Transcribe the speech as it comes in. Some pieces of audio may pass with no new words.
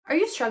Are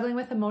you struggling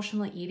with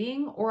emotional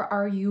eating, or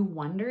are you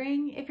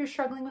wondering if you're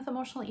struggling with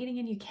emotional eating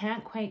and you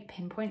can't quite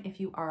pinpoint if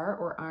you are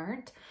or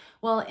aren't?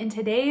 Well, in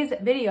today's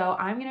video,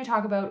 I'm going to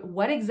talk about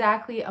what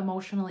exactly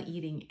emotional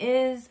eating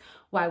is,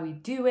 why we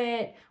do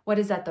it, what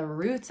is at the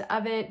roots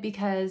of it,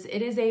 because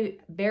it is a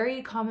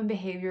very common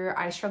behavior.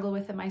 I struggle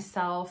with it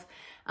myself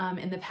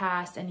in the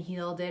past and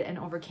healed it and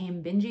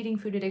overcame binge eating,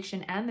 food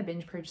addiction, and the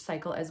binge purge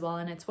cycle as well.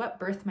 And it's what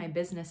birthed my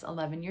business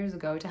 11 years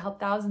ago to help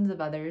thousands of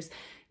others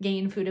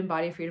gain food and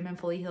body freedom and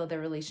fully heal their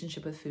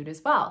relationship with food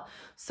as well.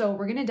 So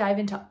we're going to dive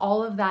into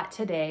all of that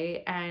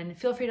today, and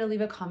feel free to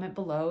leave a comment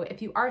below if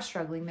you are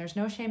struggling. There's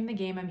no shame in the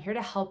game. I'm here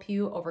to help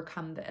you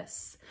overcome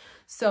this.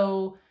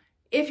 So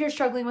if you're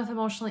struggling with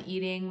emotional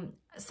eating,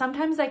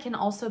 sometimes that can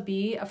also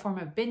be a form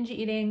of binge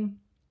eating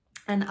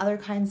and other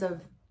kinds of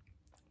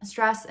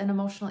stress and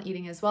emotional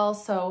eating as well.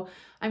 So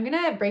I'm going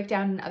to break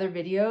down in other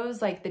videos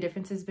like the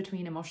differences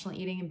between emotional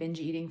eating and binge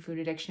eating, food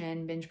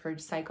addiction, binge purge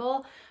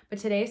cycle. But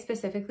today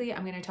specifically,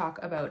 I'm going to talk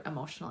about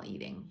emotional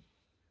eating.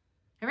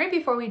 And right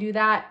before we do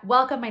that,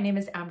 welcome. My name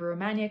is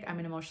Romaniuk. I'm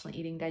an emotional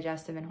eating,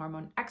 digestive, and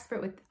hormone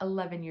expert with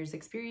 11 years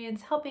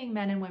experience helping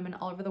men and women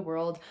all over the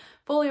world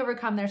fully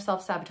overcome their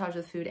self-sabotage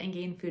with food and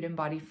gain food and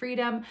body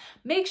freedom.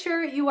 Make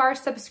sure you are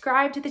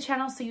subscribed to the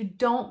channel so you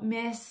don't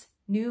miss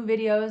new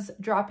videos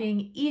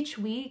dropping each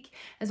week,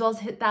 as well as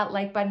hit that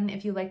like button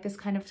if you like this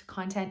kind of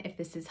content, if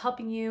this is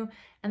helping you,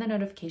 and the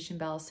notification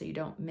bell so you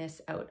don't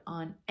miss out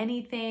on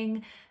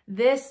anything.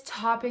 This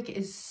topic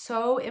is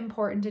so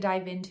important to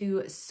dive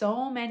into.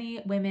 So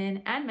many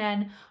women and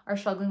men are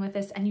struggling with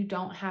this, and you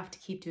don't have to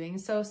keep doing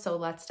so. So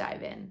let's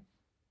dive in.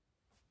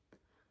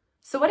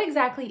 So what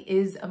exactly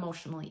is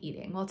emotional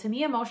eating? Well, to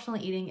me, emotional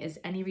eating is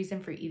any reason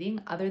for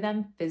eating other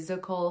than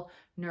physical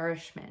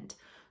nourishment.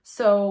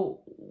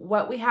 So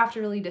what we have to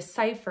really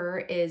decipher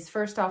is,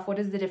 first off, what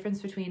is the difference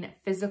between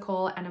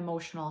physical and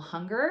emotional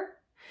hunger?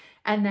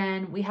 And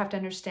then we have to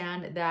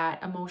understand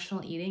that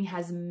emotional eating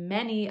has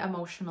many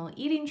emotional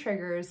eating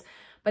triggers,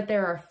 but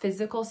there are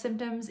physical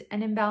symptoms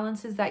and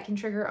imbalances that can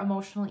trigger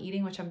emotional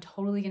eating, which I'm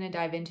totally going to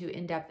dive into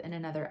in depth in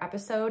another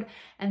episode.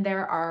 And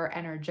there are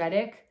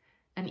energetic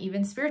and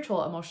even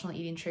spiritual emotional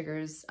eating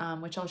triggers,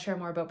 which I'll share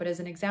more about. But as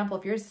an example,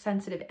 if you're a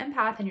sensitive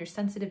empath and you're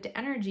sensitive to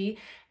energy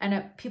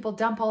and people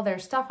dump all their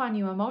stuff on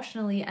you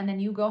emotionally, and then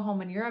you go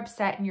home and you're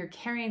upset and you're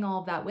carrying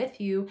all of that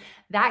with you,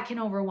 that can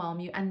overwhelm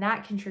you and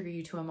that can trigger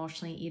you to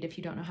emotionally eat if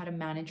you don't know how to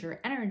manage your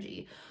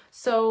energy.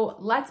 So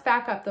let's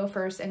back up though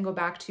first and go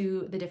back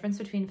to the difference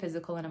between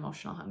physical and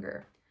emotional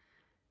hunger.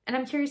 And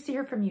I'm curious to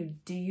hear from you.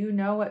 Do you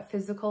know what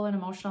physical and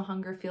emotional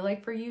hunger feel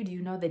like for you? Do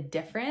you know the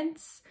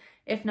difference?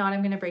 If not,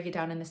 I'm going to break it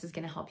down and this is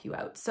going to help you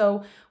out.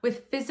 So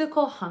with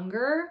physical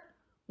hunger,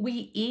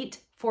 we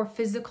eat for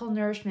physical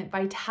nourishment,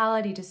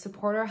 vitality, to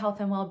support our health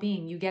and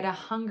well-being. You get a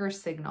hunger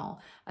signal,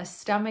 a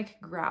stomach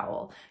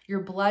growl, your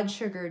blood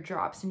sugar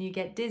drops and you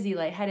get dizzy,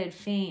 lightheaded,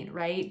 faint,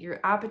 right? Your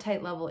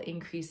appetite level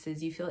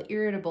increases, you feel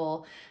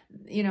irritable.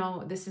 You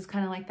know, this is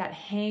kind of like that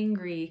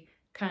hangry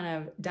kind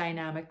of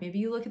dynamic. Maybe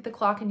you look at the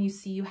clock and you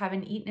see you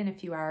haven't eaten in a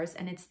few hours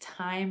and it's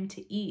time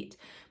to eat.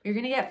 You're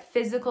going to get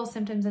physical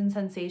symptoms and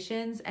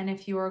sensations. And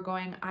if you are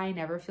going, I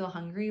never feel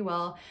hungry,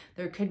 well,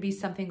 there could be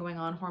something going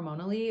on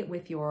hormonally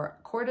with your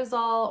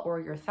cortisol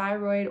or your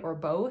thyroid or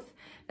both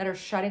that are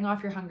shutting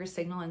off your hunger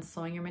signal and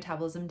slowing your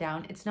metabolism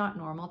down. It's not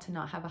normal to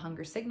not have a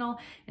hunger signal.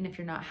 And if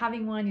you're not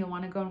having one, you'll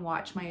want to go and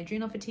watch my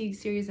adrenal fatigue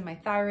series and my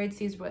thyroid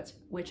series,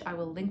 which I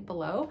will link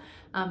below.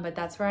 But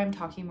that's where I'm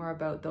talking more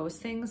about those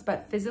things.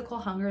 But physical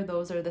hunger,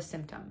 those are the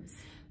symptoms.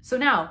 So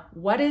now,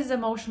 what is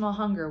emotional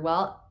hunger?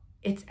 Well,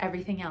 it's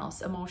everything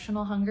else.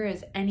 Emotional hunger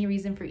is any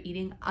reason for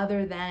eating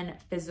other than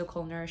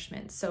physical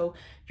nourishment. So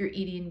you're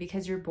eating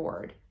because you're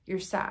bored, you're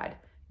sad,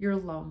 you're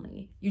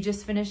lonely, you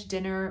just finished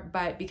dinner,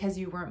 but because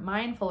you weren't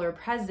mindful or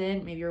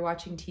present, maybe you're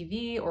watching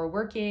TV or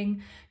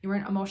working, you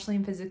weren't emotionally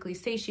and physically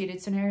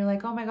satiated. So now you're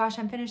like, oh my gosh,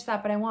 I'm finished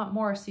that, but I want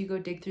more. So you go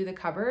dig through the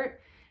cupboard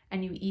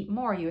and you eat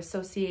more. You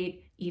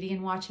associate eating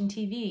and watching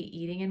TV,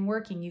 eating and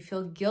working. You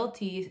feel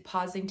guilty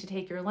pausing to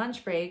take your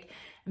lunch break.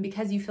 And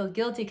because you feel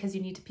guilty because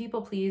you need to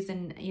people please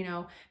and, you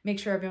know, make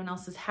sure everyone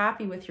else is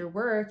happy with your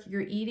work,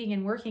 you're eating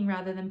and working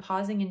rather than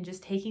pausing and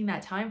just taking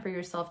that time for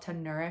yourself to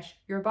nourish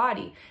your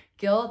body.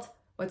 Guilt,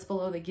 what's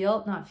below the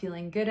guilt? Not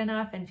feeling good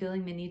enough and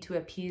feeling the need to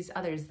appease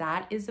others.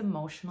 That is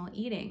emotional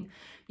eating.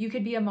 You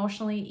could be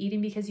emotionally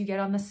eating because you get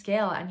on the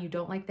scale and you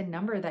don't like the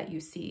number that you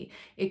see.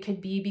 It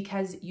could be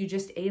because you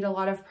just ate a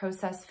lot of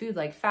processed food,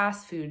 like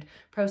fast food,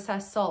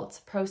 processed salts,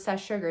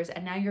 processed sugars,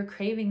 and now your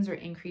cravings are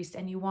increased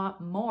and you want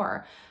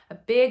more. A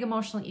big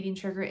emotional eating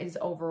trigger is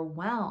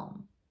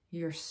overwhelm.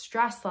 Your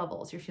stress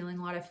levels, you're feeling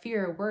a lot of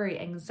fear, worry,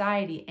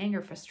 anxiety,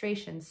 anger,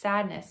 frustration,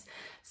 sadness.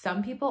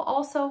 Some people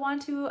also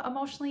want to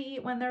emotionally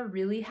eat when they're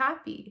really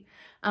happy.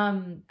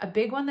 A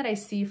big one that I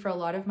see for a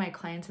lot of my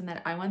clients and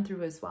that I went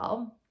through as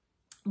well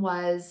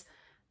was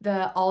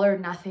the all or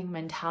nothing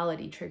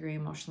mentality triggering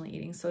emotional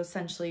eating. So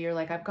essentially you're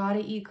like, I've got to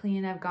eat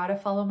clean. I've got to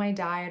follow my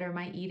diet or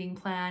my eating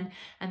plan.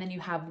 And then you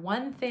have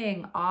one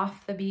thing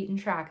off the beaten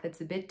track that's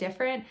a bit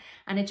different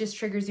and it just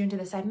triggers you into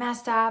this, I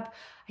messed up.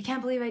 I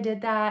can't believe I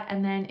did that.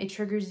 And then it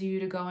triggers you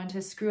to go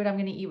into, screw it, I'm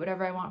going to eat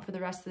whatever I want for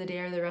the rest of the day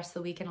or the rest of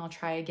the week, and I'll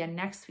try again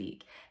next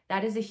week.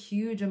 That is a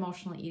huge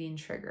emotional eating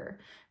trigger.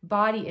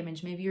 Body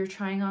image, maybe you're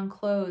trying on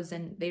clothes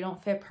and they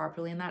don't fit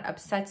properly and that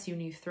upsets you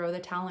and you throw the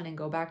towel in and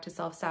go back to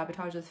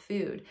self-sabotage with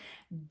food.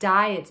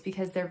 Diets,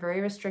 because they're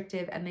very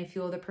restrictive and they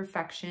fuel the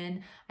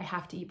perfection, I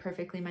have to eat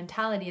perfectly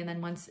mentality. And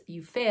then once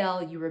you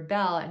fail, you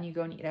rebel and you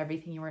go and eat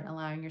everything you weren't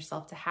allowing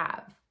yourself to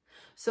have.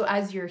 So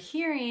as you're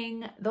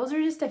hearing, those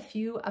are just a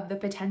few of the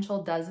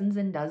potential dozens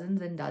and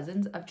dozens and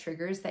dozens of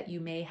triggers that you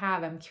may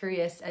have. I'm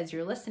curious, as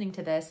you're listening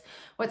to this,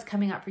 what's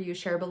coming up for you?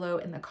 Share below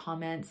in the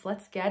comments.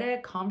 Let's get a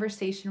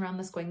conversation around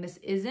this going. This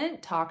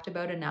isn't talked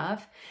about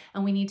enough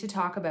and we need to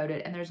talk about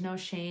it. And there's no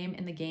shame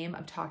in the game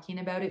of talking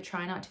about it.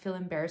 Try not to feel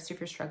embarrassed if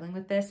you're struggling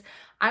with this.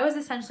 I was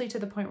essentially to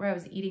the point where I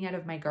was eating out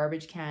of my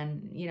garbage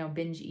can, you know,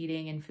 binge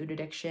eating and food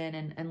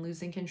addiction and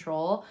losing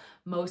control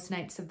most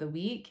nights of the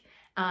week.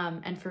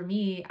 And for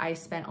me, I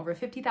spent over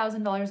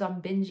 $50,000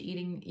 on binge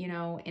eating, you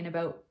know, in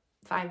about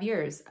 5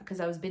 years, because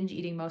I was binge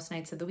eating most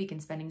nights of the week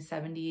and spending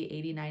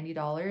 $70, $80,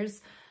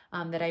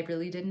 $90 that I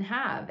really didn't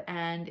have.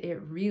 And it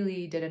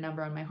really did a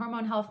number on my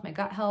hormone health, my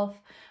gut health.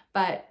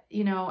 But,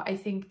 you know, I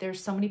think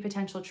there's so many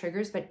potential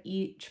triggers, but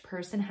each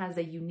person has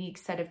a unique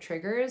set of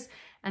triggers.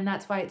 And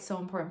that's why it's so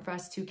important for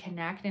us to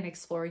connect and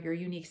explore your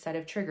unique set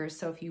of triggers.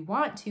 So if you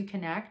want to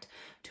connect,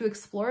 to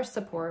explore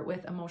support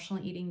with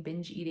emotional eating,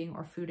 binge eating,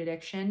 or food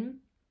addiction,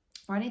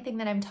 or anything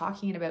that I'm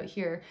talking about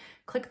here,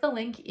 click the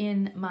link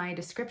in my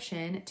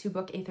description to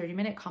book a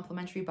 30-minute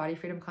complimentary body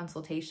freedom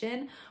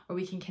consultation where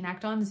we can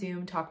connect on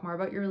Zoom, talk more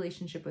about your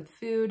relationship with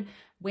food,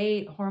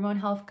 weight, hormone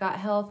health, gut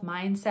health,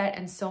 mindset,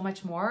 and so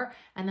much more.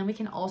 And then we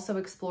can also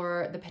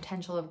explore the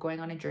potential of going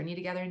on a journey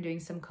together and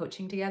doing some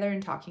coaching together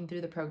and talking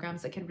through the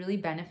programs that can really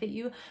benefit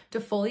you to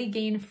fully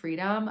gain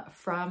freedom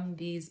from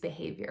these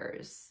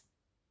behaviors.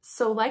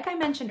 So like I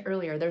mentioned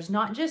earlier, there's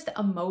not just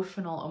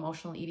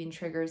emotional eating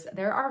triggers,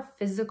 there are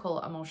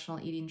physical emotional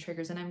eating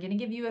triggers. And I'm going to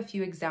give you a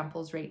few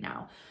examples right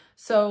now.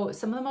 So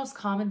some of the most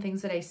common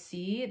things that I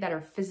see that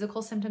are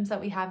physical symptoms that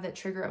we have that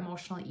trigger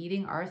emotional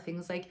eating are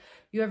things like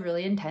you have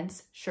really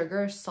intense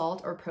sugar,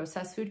 salt, or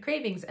processed food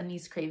cravings. And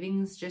these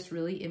cravings just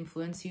really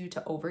influence you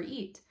to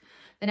overeat.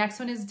 The next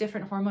one is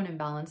different hormone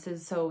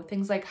imbalances. So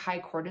things like high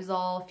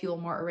cortisol fuel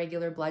more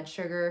irregular blood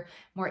sugar,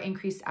 more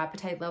increased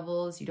appetite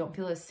levels. You don't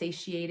feel as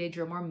satiated.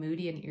 You're more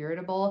moody and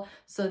irritable.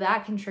 So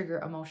that can trigger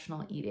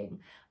emotional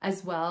eating.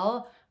 As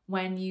well,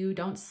 when you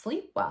don't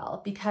sleep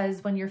well,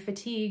 because when you're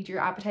fatigued,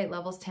 your appetite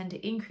levels tend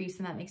to increase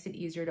and that makes it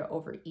easier to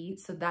overeat.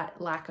 So that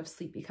lack of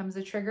sleep becomes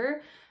a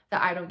trigger.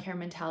 The I don't care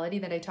mentality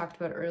that I talked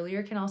about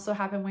earlier can also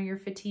happen when you're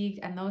fatigued,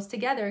 and those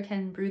together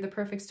can brew the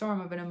perfect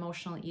storm of an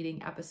emotional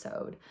eating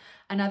episode.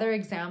 Another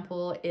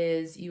example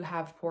is you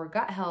have poor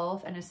gut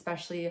health and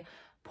especially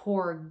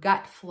poor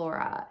gut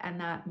flora, and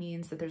that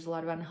means that there's a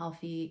lot of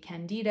unhealthy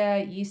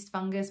candida, yeast,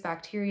 fungus,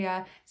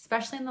 bacteria,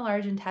 especially in the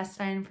large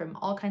intestine from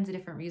all kinds of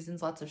different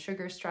reasons, lots of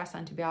sugar, stress,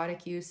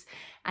 antibiotic use,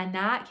 and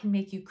that can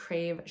make you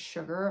crave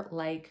sugar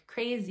like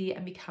crazy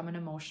and become an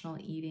emotional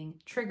eating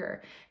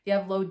trigger. If you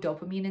have low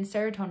dopamine and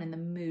serotonin, the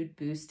mood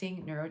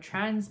boosting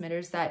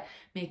neurotransmitters that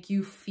make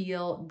you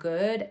feel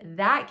good,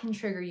 that can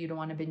trigger you to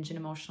want to binge and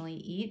emotionally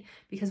eat,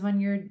 because when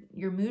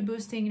your mood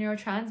boosting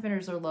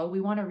neurotransmitters are low,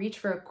 we want to reach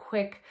for a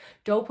quick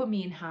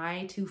dopamine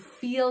high to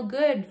feel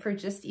good for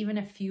just even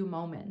a few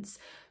moments.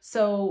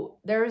 So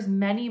there's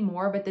many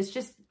more, but this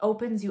just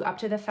opens you up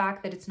to the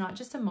fact that it's not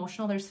just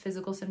emotional, there's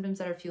physical symptoms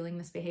that are fueling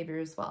this behavior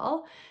as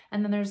well.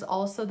 And then there's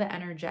also the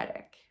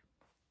energetic.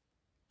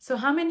 So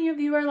how many of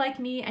you are like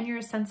me and you're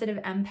a sensitive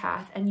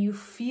empath and you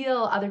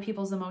feel other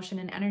people's emotion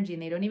and energy,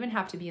 and they don't even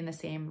have to be in the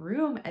same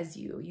room as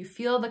you? You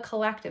feel the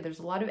collective. There's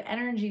a lot of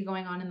energy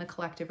going on in the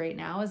collective right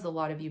now, as a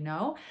lot of you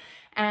know.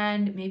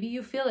 And maybe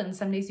you feel it, and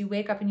some days you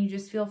wake up and you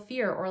just feel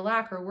fear or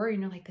lack or worry,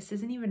 and you're like, this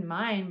isn't even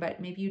mine, but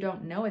maybe you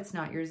don't know it's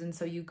not yours. And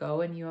so you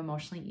go and you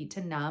emotionally eat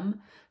to numb,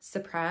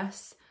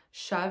 suppress,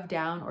 shove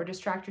down, or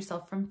distract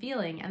yourself from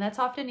feeling. And that's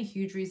often a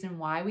huge reason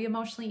why we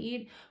emotionally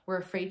eat. We're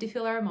afraid to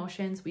feel our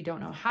emotions. We don't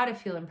know how to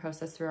feel and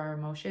process through our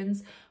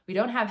emotions. We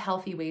don't have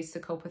healthy ways to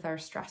cope with our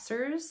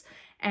stressors.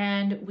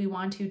 And we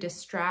want to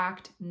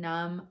distract,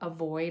 numb,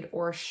 avoid,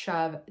 or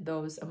shove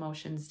those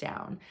emotions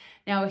down.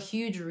 Now, a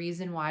huge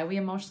reason why we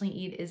emotionally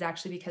eat is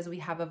actually because we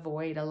have a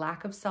void, a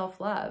lack of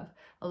self-love,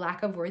 a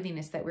lack of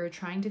worthiness that we're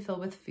trying to fill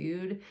with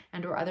food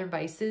and or other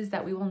vices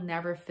that we will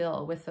never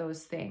fill with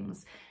those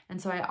things.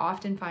 And so I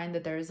often find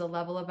that there is a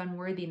level of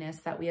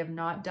unworthiness that we have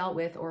not dealt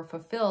with or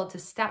fulfilled to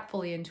step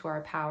fully into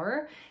our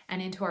power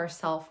and into our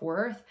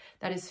self-worth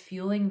that is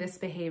fueling this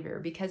behavior.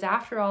 Because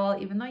after all,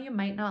 even though you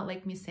might not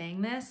like me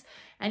saying this,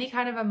 any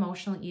kind of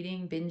emotional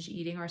eating, binge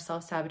eating, or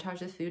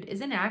self-sabotage with food is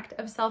an act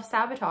of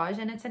self-sabotage,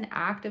 and it's an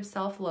act of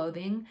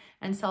self-loathing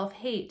and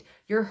self-hate.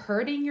 You're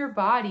hurting your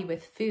body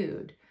with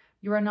food.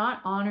 You are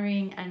not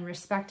honoring and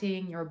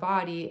respecting your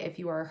body if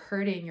you are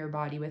hurting your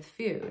body with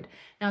food.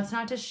 Now, it's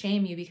not to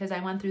shame you, because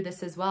I went through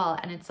this as well.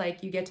 And it's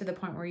like you get to the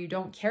point where you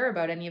don't care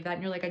about any of that.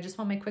 And you're like, I just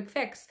want my quick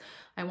fix.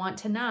 I want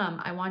to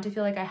numb. I want to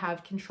feel like I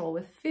have control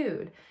with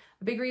food.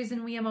 A big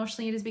reason we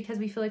emotionally eat is because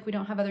we feel like we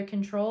don't have other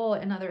control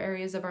in other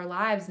areas of our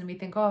lives. And we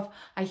think, oh, if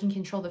I can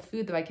control the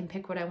food, though, I can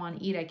pick what I want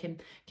to eat. I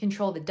can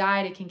control the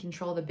diet. I can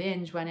control the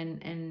binge, when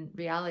in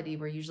reality,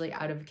 we're usually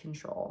out of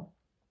control.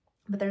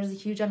 But there's a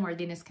huge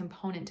unworthiness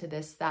component to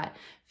this that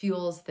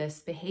fuels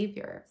this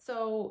behavior.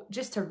 So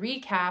just to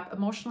recap,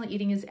 emotional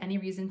eating is any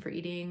reason for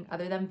eating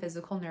other than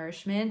physical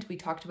nourishment. We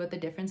talked about the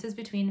differences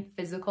between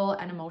physical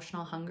and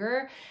emotional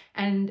hunger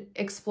and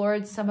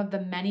explored some of the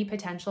many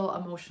potential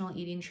emotional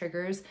eating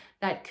triggers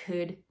that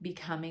could be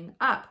coming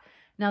up.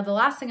 Now, the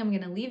last thing I'm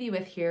going to leave you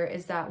with here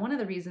is that one of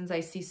the reasons I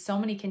see so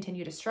many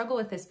continue to struggle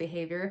with this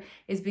behavior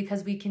is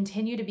because we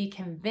continue to be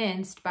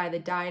convinced by the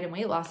diet and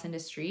weight loss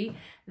industry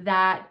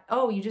that,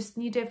 oh, you just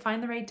need to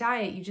find the right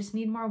diet. You just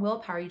need more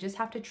willpower. You just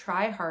have to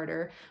try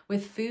harder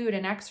with food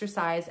and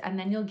exercise, and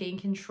then you'll gain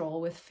control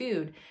with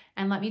food.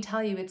 And let me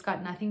tell you, it's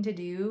got nothing to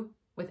do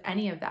with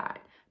any of that.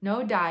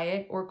 No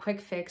diet or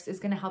quick fix is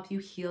going to help you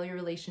heal your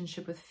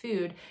relationship with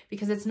food,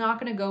 because it's not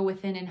going to go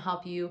within and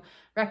help you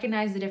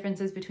recognize the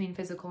differences between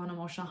physical and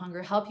emotional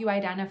hunger, help you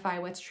identify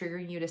what's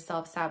triggering you to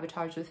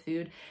self-sabotage with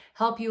food,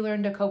 help you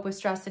learn to cope with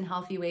stress in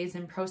healthy ways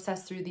and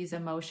process through these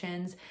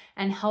emotions,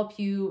 and help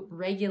you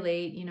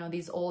regulate,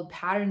 these old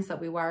patterns that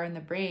we wire in the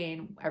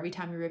brain. Every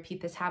time you repeat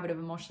this habit of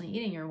emotionally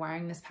eating, you're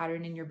wiring this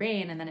pattern in your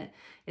brain, and then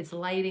it's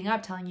lighting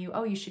up telling you,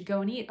 oh, you should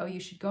go and eat. Oh, you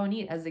should go and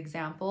eat. As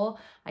example,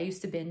 I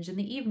used to binge in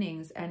the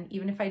evenings, and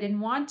even if I didn't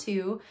want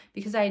to,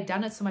 because I had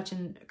done it so much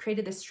and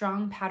created this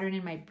strong pattern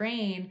in my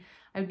brain,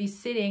 I would be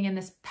sitting and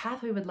this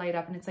pathway would light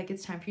up and it's like,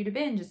 it's time for you to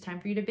binge. It's time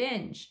for you to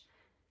binge.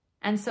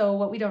 And so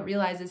what we don't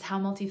realize is how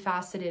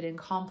multifaceted and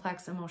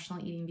complex emotional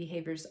eating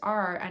behaviors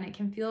are. And it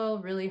can feel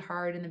really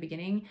hard in the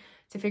beginning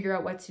to figure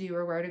out what to do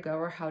or where to go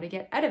or how to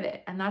get out of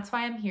it. And that's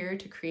why I'm here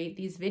to create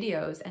these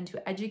videos and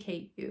to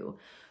educate you.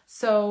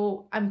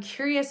 So I'm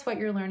curious what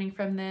you're learning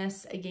from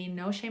this. Again,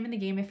 no shame in the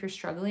game if you're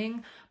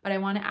struggling, but I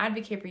want to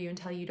advocate for you and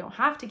tell you don't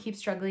have to keep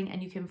struggling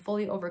and you can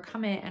fully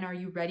overcome it. And are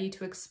you ready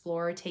to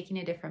explore taking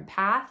a different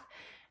path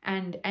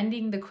and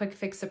ending the quick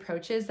fix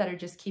approaches that are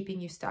just keeping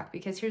you stuck?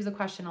 Because here's the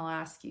question I'll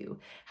ask you.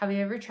 Have you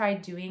ever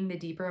tried doing the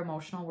deeper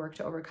emotional work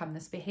to overcome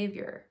this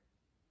behavior?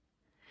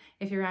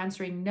 If you're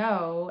answering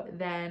no,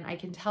 then I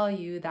can tell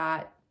you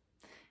that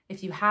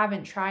if you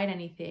haven't tried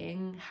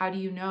anything, how do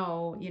you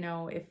know,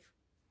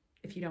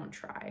 if you don't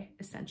try,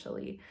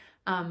 essentially?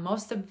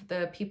 Most of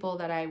the people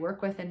that I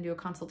work with and do a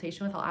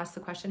consultation with, I'll ask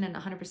the question and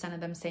 100% of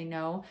them say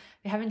no,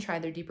 they haven't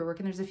tried their deeper work.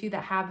 And there's a few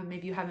that have, but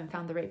maybe you haven't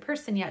found the right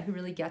person yet who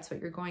really gets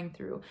what you're going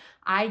through.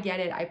 I get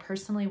it. I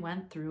personally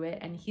went through it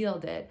and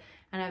healed it.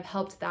 And I've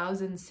helped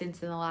thousands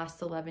since in the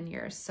last 11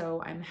 years.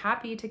 So I'm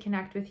happy to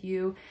connect with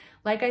you.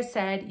 Like I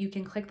said, you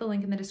can click the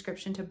link in the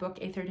description to book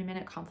a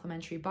 30-minute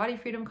complimentary body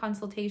freedom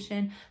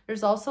consultation.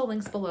 There's also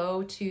links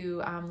below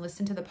to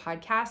listen to the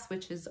podcast,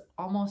 which is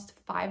almost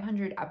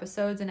 500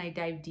 episodes, and I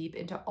dive deep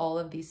into all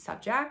of these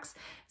subjects,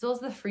 as well as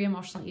the free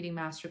emotional eating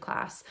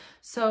masterclass.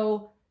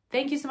 So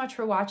thank you so much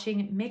for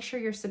watching. Make sure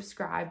you're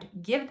subscribed.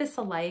 Give this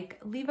a like.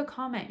 Leave a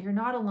comment. You're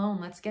not alone.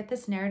 Let's get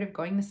this narrative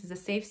going. This is a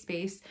safe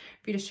space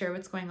for you to share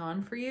what's going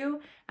on for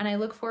you. And I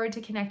look forward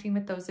to connecting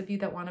with those of you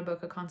that want to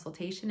book a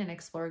consultation and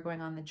explore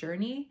going on the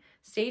journey.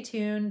 Stay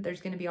tuned.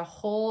 There's going to be a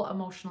whole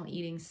emotional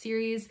eating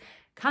series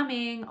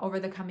coming over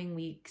the coming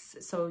weeks,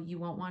 so you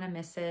won't want to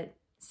miss it.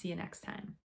 See you next time.